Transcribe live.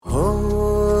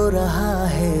रहा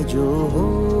है जो हो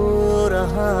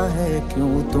रहा है,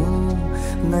 क्यों तुम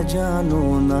न जानो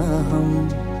न हम।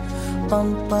 पम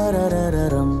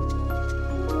पररररम।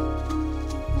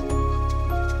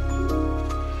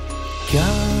 क्या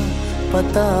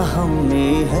पता हम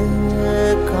में है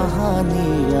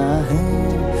कहानियां हैं,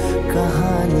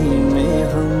 कहानी में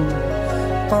हम।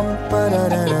 पम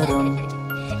पररररम।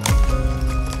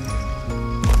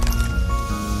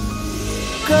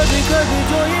 कभी कभी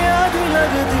जो ये आधी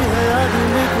लगती है, आधी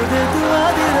लिख दे तू,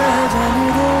 आधी रह जाने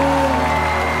दे,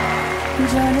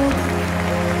 जाने दे।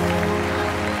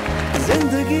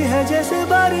 जिंदगी है जैसे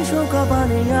बारिशों का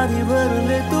पानी, आधी भर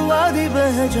ले तू, आधी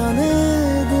बह जाने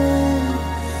दे,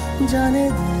 जाने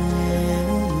दे।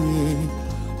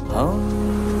 हम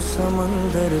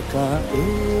समंदर का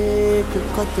एक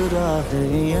कतरा है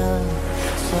या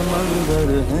समंदर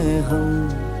है हम।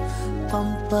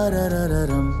 पम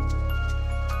पररररम।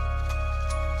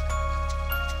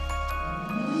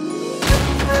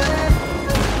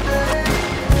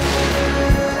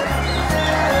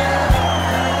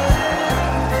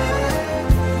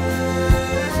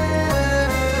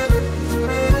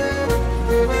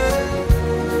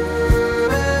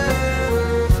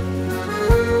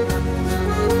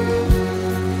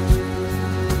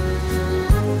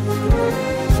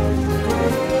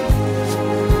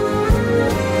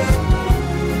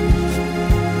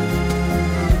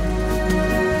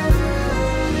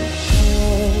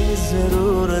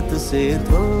 जरूरत से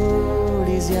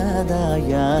थोड़ी ज्यादा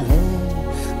या है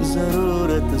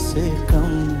जरूरत से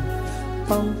कम।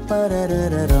 पम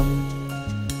पररररम।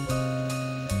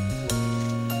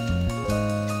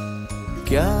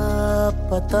 क्या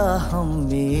पता हम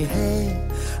में है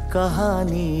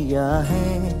कहानियां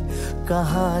हैं,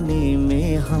 कहानी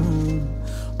में हम।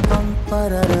 पम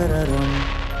पररररम।